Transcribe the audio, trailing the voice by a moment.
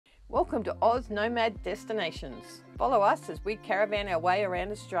Welcome to Aussie Nomad Destinations. Follow us as we caravan our way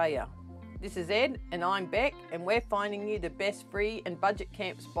around Australia. This is Ed and I'm Bec, and we're finding you the best free and budget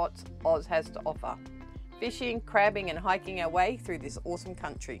camp spots Oz has to offer. Fishing, crabbing and hiking our way through this awesome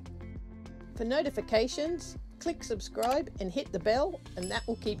country. For notifications, click subscribe and hit the bell, and that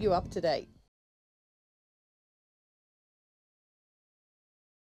will keep you up to date.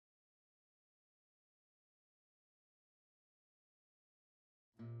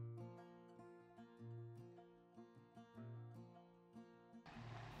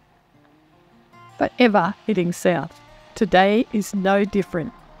 Forever heading south. Today is no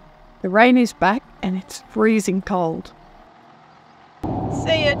different. The rain is back and it's freezing cold.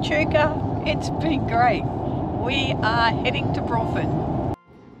 See ya, Chuka. It's been great. We are heading to Broadford.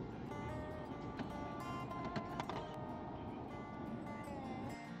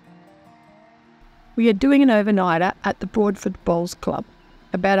 We are doing an overnighter at the Broadford Bowls Club,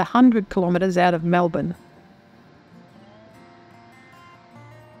 about 100 kilometres out of Melbourne.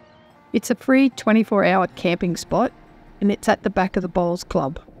 It's a free 24-hour camping spot and it's at the back of the Bowls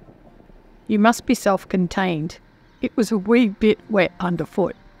Club. You must be self-contained. It was a wee bit wet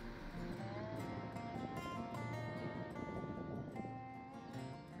underfoot.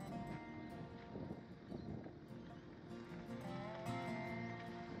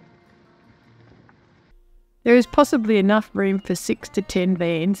 There is possibly enough room for 6 to 10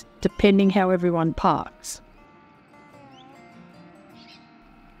 vans, depending how everyone parks.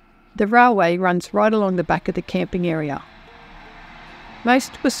 The railway runs right along the back of the camping area.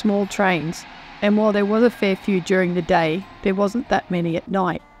 Most were small trains, and while there was a fair few during the day, there wasn't that many at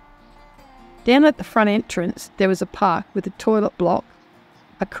night. Down at the front entrance, there was a park with a toilet block,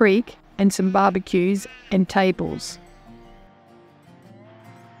 a creek, and some barbecues and tables.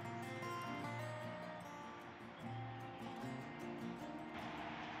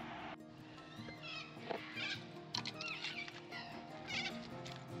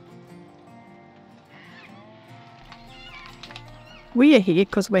 We are here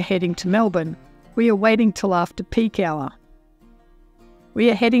because we're heading to Melbourne. We are waiting till after peak hour.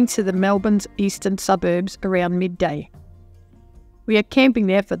 We are heading to the Melbourne's eastern suburbs around midday. We are camping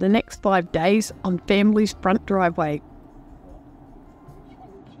there for the next 5 days on family's front driveway.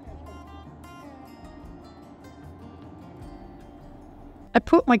 I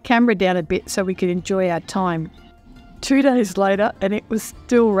put my camera down a bit so we could enjoy our time. 2 days later and it was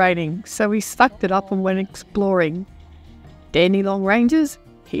still raining, so we sucked it up and went exploring. Dandenong Ranges,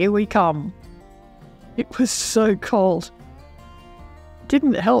 here we come. It was so cold.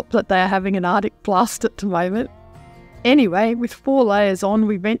 Didn't help that they are having an Arctic blast at the moment. Anyway, with 4 layers on,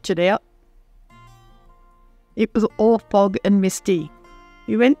 we ventured out. It was all fog and misty.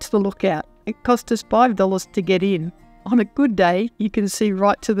 We went to the lookout. It cost us $5 to get in. On a good day, you can see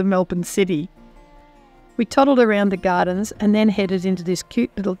right to the Melbourne city. We toddled around the gardens and then headed into this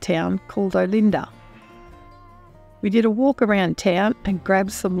cute little town called Olinda. We did a walk around town and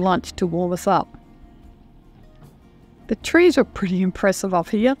grabbed some lunch to warm us up. The trees were pretty impressive up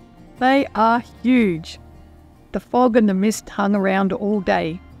here. They are huge. The fog and the mist hung around all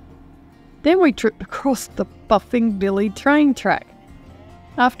day. Then we tripped across the Buffing Billy train track.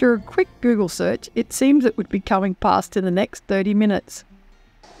 After a quick Google search, it seems it would be coming past in the next 30 minutes.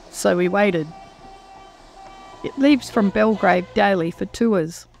 So we waited. It leaves from Belgrave daily for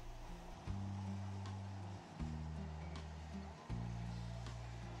tours.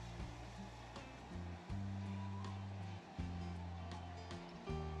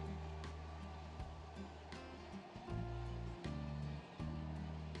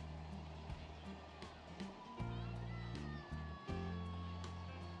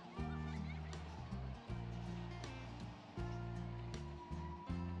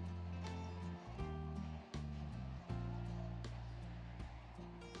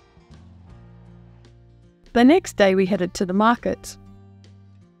 The next day we headed to the markets.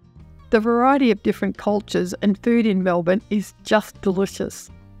 The variety of different cultures and food in Melbourne is just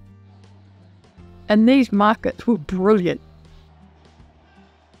delicious. And these markets were brilliant.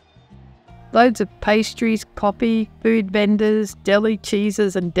 Loads of pastries, coffee, food vendors, deli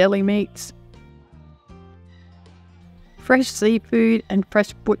cheeses and deli meats. Fresh seafood and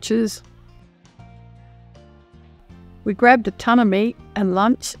fresh butchers. We grabbed a ton of meat and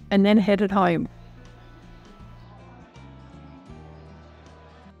lunch and then headed home.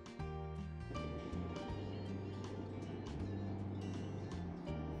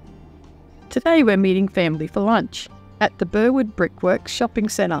 Today we're meeting family for lunch at the Burwood Brickworks Shopping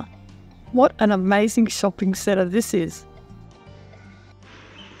Centre. What an amazing shopping centre this is.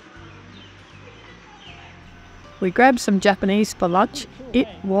 We grabbed some Japanese for lunch It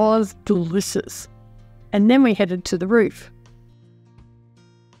was delicious. And then we headed to the roof.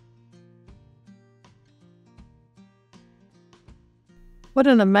 What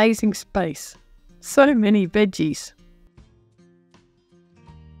an amazing space. So many veggies.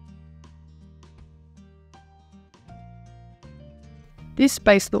 This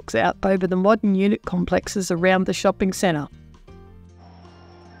space looks out over the modern unit complexes around the shopping centre.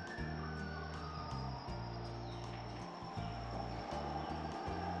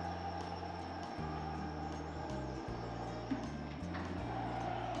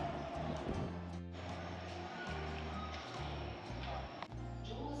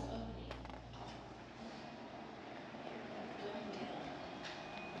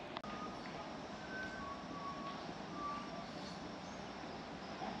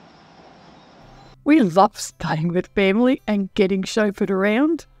 We love staying with family and getting chauffeured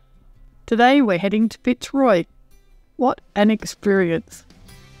around. Today we're heading to Fitzroy. What an experience.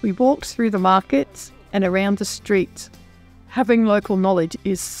 We walked through the markets and around the streets. Having local knowledge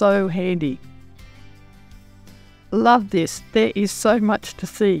is so handy. Love this. There is so much to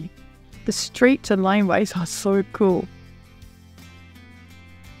see. The streets and laneways are so cool.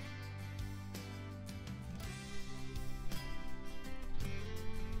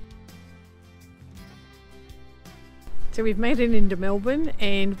 So we've made it into Melbourne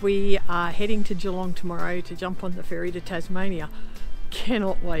and we are heading to Geelong tomorrow to jump on the ferry to Tasmania.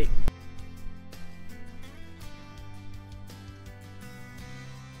 Cannot wait.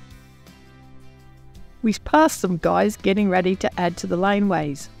 We passed some guys getting ready to add to the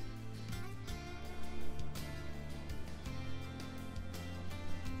laneways.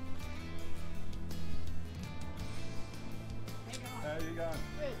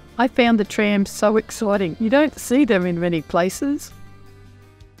 I found the trams so exciting. You don't see them in many places.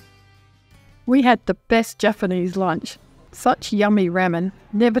 We had the best Japanese lunch. Such yummy ramen.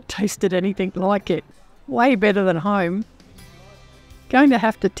 Never tasted anything like it. Way better than home. Going to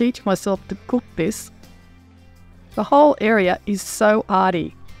have to teach myself to cook this. The whole area is so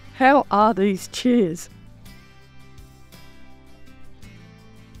arty. How are these chairs?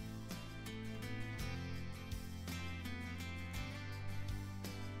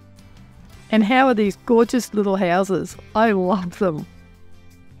 And how are these gorgeous little houses? I love them.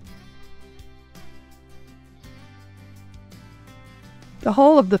 The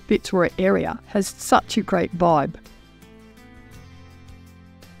whole of the Fitzroy area has such a great vibe.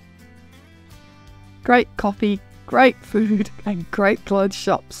 Great coffee, great food, and great clothes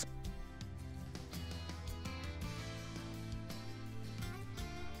shops.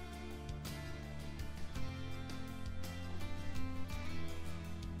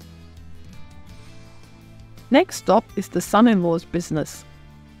 Next stop is the son-in-law's business,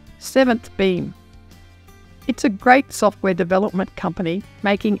 Seventh Beam. It's a great software development company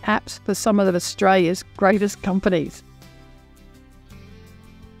making apps for some of Australia's greatest companies.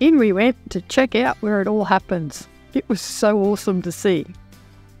 In we went to check out where it all happens. It was so awesome to see.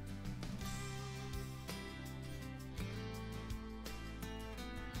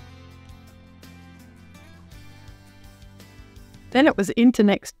 Then it was into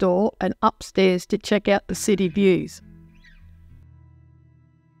next door and upstairs to check out the city views.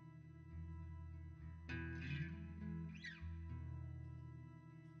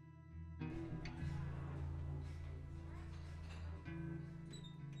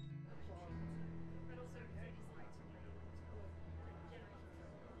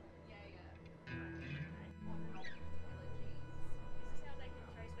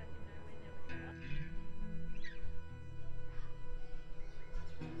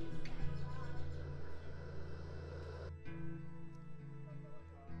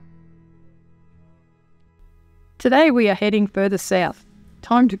 Today we are heading further south.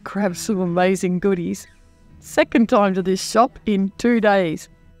 Time to grab some amazing goodies. Second time to this shop in 2 days.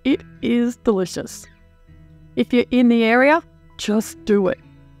 It is delicious. If you're in the area, just do it.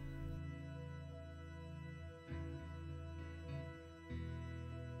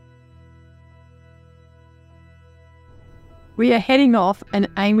 We are heading off and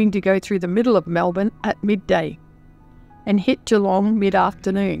aiming to go through the middle of Melbourne at midday and hit Geelong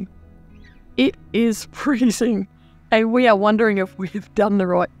mid-afternoon. It is freezing and we are wondering if we've done the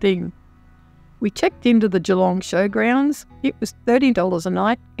right thing. We checked into the Geelong Showgrounds. It was $30 a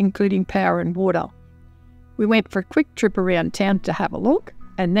night, including power and water. We went for a quick trip around town to have a look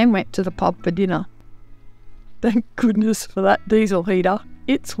and then went to the pub for dinner. Thank goodness for that diesel heater.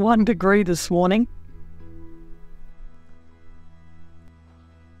 It's 1 degree this morning.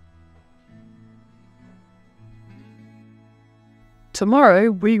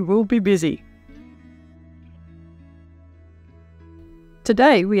 Tomorrow we will be busy.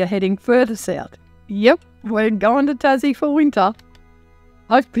 today we are heading further south. Yep, we're going to Tassie for winter.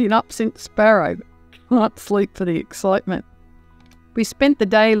 I've been up since Sparrow. Can't sleep for the excitement. We spent the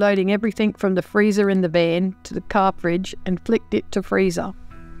day loading everything from the freezer in the van to the car fridge and flicked it to freezer.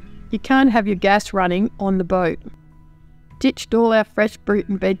 You can't have your gas running on the boat. Ditched all our fresh fruit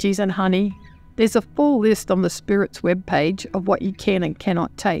and veggies and honey. There's a full list on the Spirit's webpage of what you can and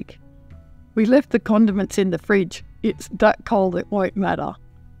cannot take. We left the condiments in the fridge. It's that cold it won't matter.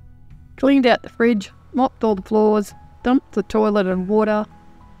 Cleaned out the fridge, mopped all the floors, dumped the toilet and water,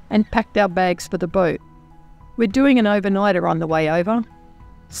 and packed our bags for the boat. We're doing an overnighter on the way over,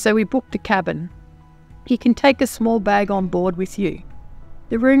 so we booked a cabin. You can take a small bag on board with you.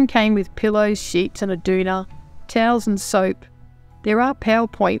 The room came with pillows, sheets and a doona, towels and soap. There are power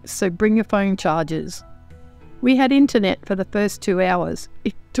points, so bring your phone chargers. We had internet for the first 2 hours.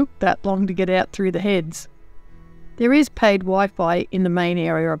 It took that long to get out through the heads. There is paid Wi-Fi in the main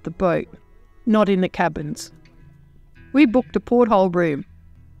area of the boat, not in the cabins. We booked a porthole room.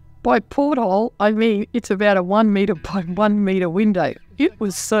 By porthole, I mean it's about a 1 metre by 1 metre window. It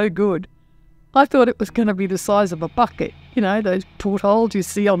was so good. I thought it was going to be the size of a bucket. You know, those portholes you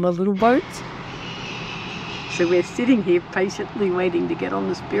see on the little boats. So we're sitting here patiently waiting to get on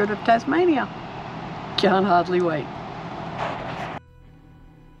the Spirit of Tasmania. Can't hardly wait.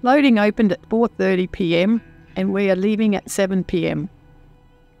 Loading opened at 4:30 p.m. and we are leaving at 7 p.m.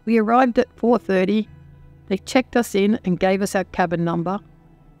 We arrived at 4:30. They checked us in and gave us our cabin number.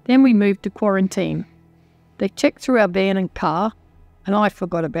 Then we moved to quarantine. They checked through our van and car, and I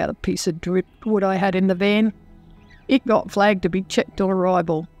forgot about a piece of driftwood I had in the van. It got flagged to be checked on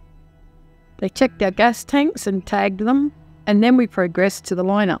arrival. They checked our gas tanks and tagged them, and then we progressed to the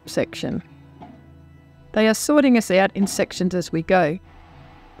line-up section. They are sorting us out in sections as we go.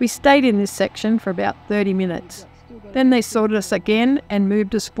 We stayed in this section for about 30 minutes. Then they sorted us again and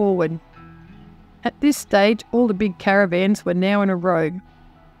moved us forward. At this stage, all the big caravans were now in a row.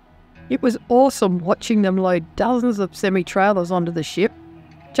 It was awesome watching them load dozens of semi-trailers onto the ship.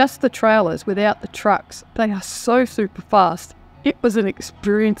 Just the trailers without the trucks. They are so super fast. It was an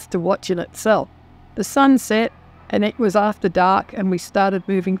experience to watch in itself. The sun set and it was after dark and we started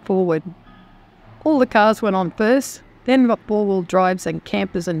moving forward. All the cars went on first, then the four-wheel drives and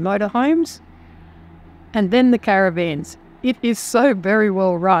campers and motorhomes, and then the caravans. It is so very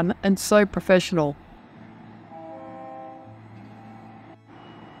well run and so professional.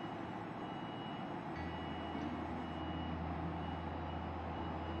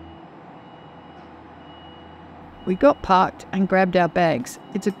 We got parked and grabbed our bags.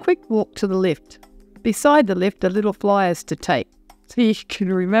 It's a quick walk to the lift. Beside the lift are little flyers to take, so you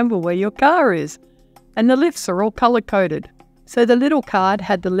can remember where your car is. And the lifts are all colour-coded. So the little card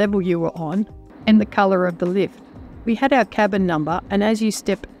had the level you were on and the colour of the lift. We had our cabin number, and as you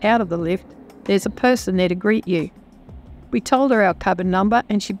step out of the lift, there's a person there to greet you. We told her our cabin number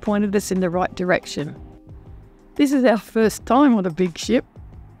and she pointed us in the right direction. This is our first time on a big ship.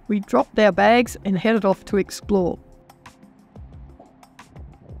 We dropped our bags and headed off to explore.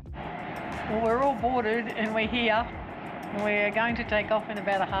 Well, we're all boarded and we're here. We're going to take off in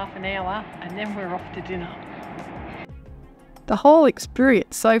about a half an hour and then we're off to dinner. The whole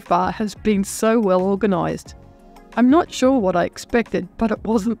experience so far has been so well organised. I'm not sure what I expected, but it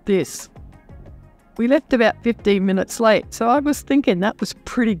wasn't this. We left about 15 minutes late, so I was thinking that was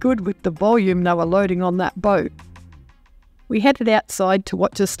pretty good with the volume they were loading on that boat. We headed outside to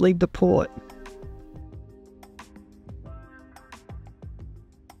watch us leave the port.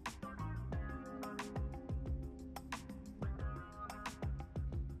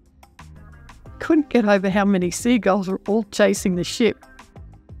 Couldn't get over how many seagulls were all chasing the ship,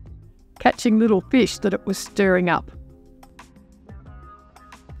 catching little fish that it was stirring up.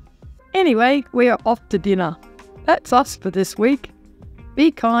 Anyway, we are off to dinner. That's us for this week.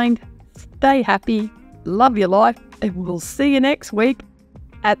 Be kind, stay happy, love your life, and we'll see you next week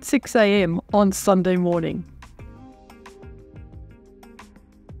at 6 a.m. on Sunday morning.